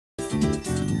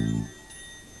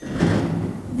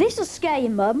This'll scare you,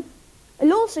 Mum.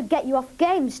 It'll also get you off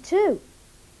games, too.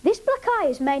 This black eye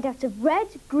is made out of red,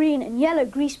 green and yellow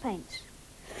grease paints.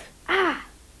 Ah!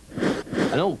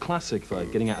 An old classic for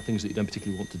getting out of things that you don't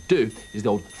particularly want to do is the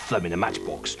old thumb in a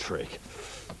matchbox trick.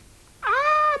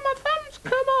 Ah, my thumb's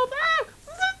come off! Ah!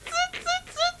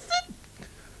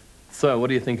 So, what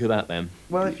do you think of that, then?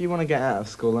 Well, if you want to get out of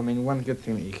school, I mean, one good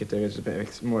thing that you could do is a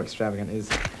bit more extravagant is...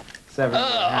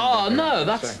 oh, no,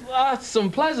 that's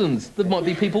unpleasant. There might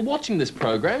be people watching this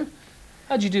programme.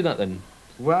 How'd you do that, then?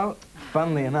 Well,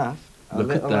 funnily enough, a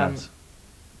Look at that.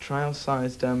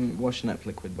 Trial-sized wash-and-up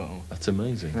liquid bottle. That's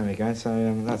amazing. There we go,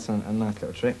 so that's a nice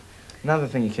little trick. Another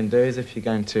thing you can do is if you're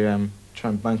going to try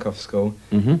and bunk off school,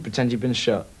 pretend you've been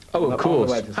shot. Oh, of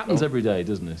course. Happens every day,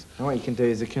 doesn't it? And what you can do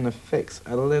is you can affix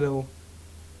a little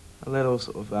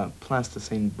sort of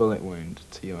plasticine bullet wound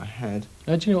to your head.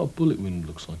 How do you know what a bullet wound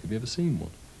looks like? Have you ever seen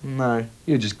one? No.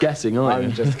 You're just guessing, aren't you?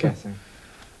 I'm just guessing.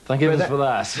 Thank heavens for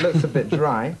that. It looks a bit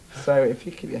dry, so if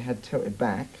you keep your head tilted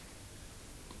back,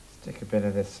 stick a bit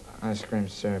of this ice cream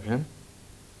syrup in.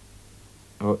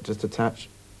 Oh, just a touch.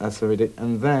 That's what we do.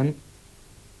 And then...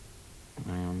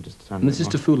 And this is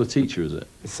to fool a teacher, is it?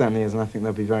 It certainly is, and I think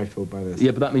they'll be very fooled by this. Yeah,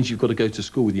 but that means you've got to go to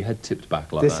school with your head tipped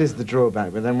back like that. This is the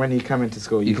drawback, but then when you come into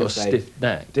school, you've got a stiff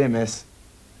neck. Dear Miss.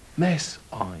 Miss,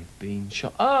 I've been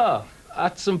shot. Ah,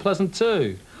 that's unpleasant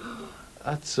too.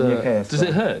 That's, does it hurt? Does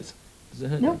it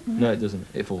hurt? No. No, it doesn't.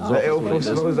 It falls off. It all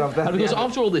falls off. And because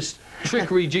after all this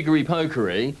trickery, jiggery,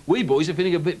 pokery, we boys are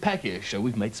feeling a bit peckish, so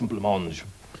we've made some blancmange.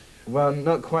 Well,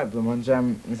 not quite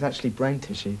blancmange. It's actually brain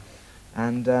tissue.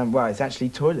 And, well, it's actually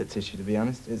toilet tissue, to be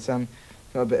honest. It's got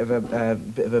a bit of a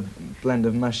blend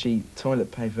of mushy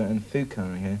toilet paper and food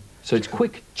colouring here. So it's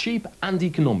quick, cheap and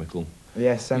economical.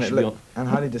 Yes, and and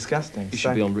highly disgusting. You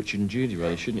should be on Richard and Judy,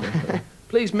 really, shouldn't you?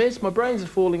 Please, miss, my brains are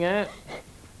falling out.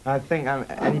 I think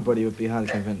anybody would be highly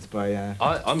convinced by...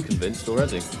 I'm convinced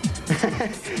already.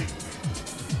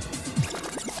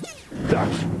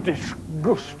 That's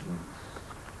disgusting.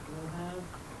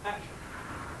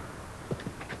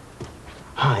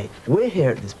 Hi, we're here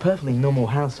at this perfectly normal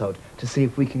household to see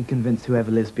if we can convince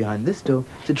whoever lives behind this door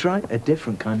to try a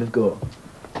different kind of gore.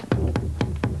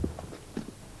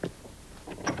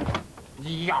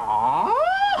 Yeah?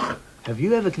 Have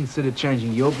you ever considered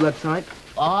changing your blood type?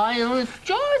 I was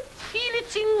just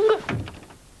feeling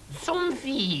some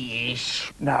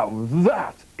fish. Now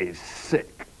that is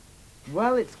sick.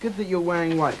 Well, it's good that you're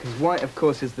wearing white, because white, of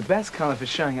course, is the best colour for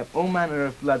showing up all manner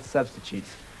of blood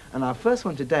substitutes. And our first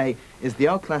one today is the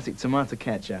old classic tomato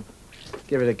ketchup.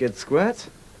 Give it a good squirt.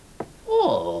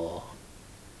 Oh.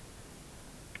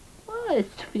 Well,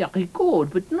 it's very good,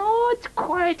 but not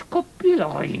quite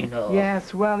capillary, you know.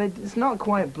 Yes, well, it's not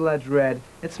quite blood red.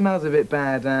 It smells a bit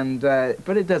bad, and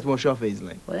but it does wash off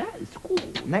easily. Well, that is cool.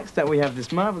 Next up, we have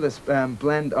this marvellous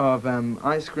blend of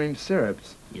ice cream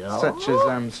syrups, such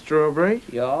as strawberry,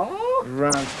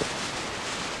 raspberry.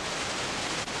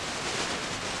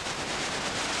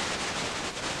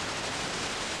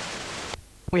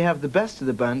 We have the best of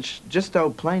the bunch, just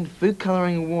old plain food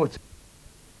colouring water.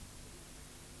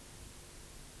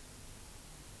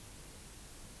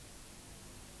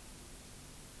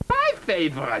 My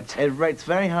favourite. It rates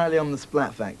very highly on the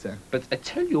splat factor. But I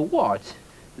tell you what,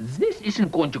 this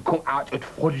isn't going to come out at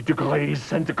 40 degrees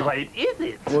centigrade, is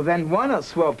it? Well then, why not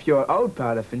swap your old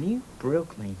powder for new Brill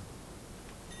Clean?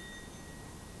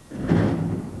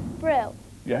 Brill,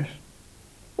 Yes?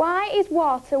 why is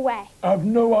water wet? I've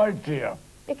no idea.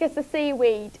 Because the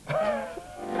seaweed.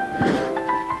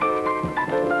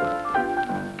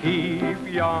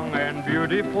 Keep young and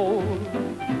beautiful.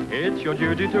 It's your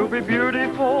duty to be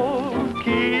beautiful.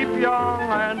 Keep young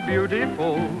and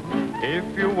beautiful. If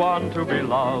you want to be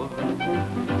loved,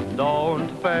 don't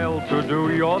fail to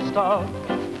do your stuff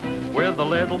with a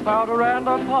little powder and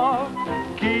a puff.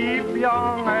 Keep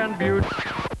young and beautiful.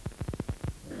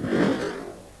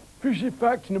 Fishy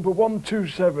fact number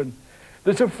 127.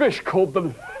 There's a fish called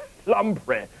the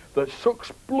lamprey that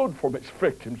sucks blood from its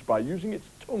victims by using its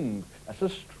tongue as a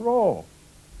straw.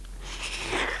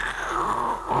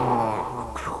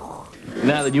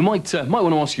 Now then, you might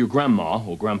want to ask your grandma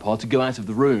or grandpa to go out of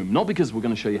the room. Not because we're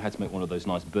going to show you how to make one of those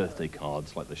nice birthday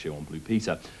cards like they show on Blue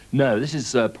Peter. No, this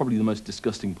is probably the most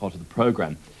disgusting part of the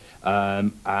programme.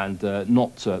 And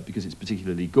not because it's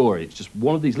particularly gory. It's just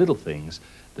one of these little things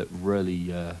that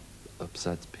really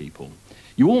upsets people.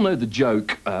 You all know the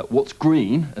joke, what's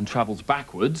green and travels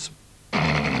backwards?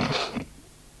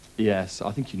 Yes,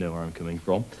 I think you know where I'm coming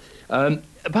from.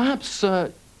 Perhaps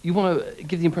you want to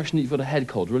give the impression that you've got a head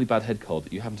cold, a really bad head cold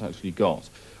that you haven't actually got.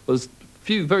 Well, there's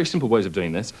few very simple ways of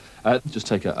doing this. Just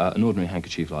take an ordinary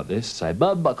handkerchief like this, say,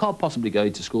 Bub, I can't possibly go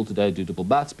to school today and do double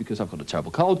bats because I've got a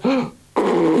terrible cold.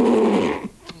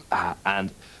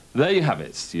 And there you have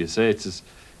it. You see, it's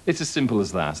as simple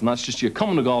as that. And that's just your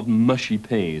common garden mushy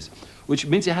peas, which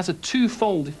means it has a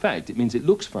twofold effect. It means it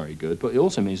looks very good, but it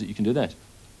also means that you can do this.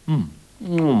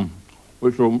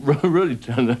 Which will really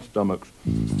turn their stomachs.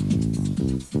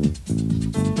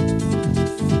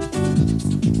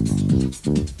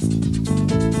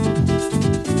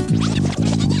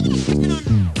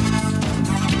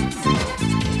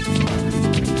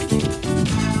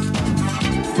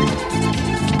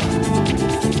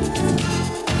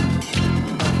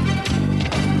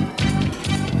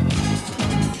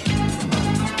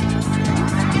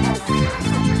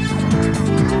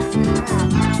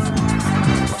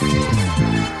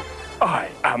 I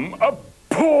am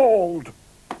appalled.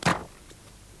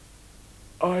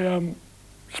 I am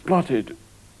spluttered.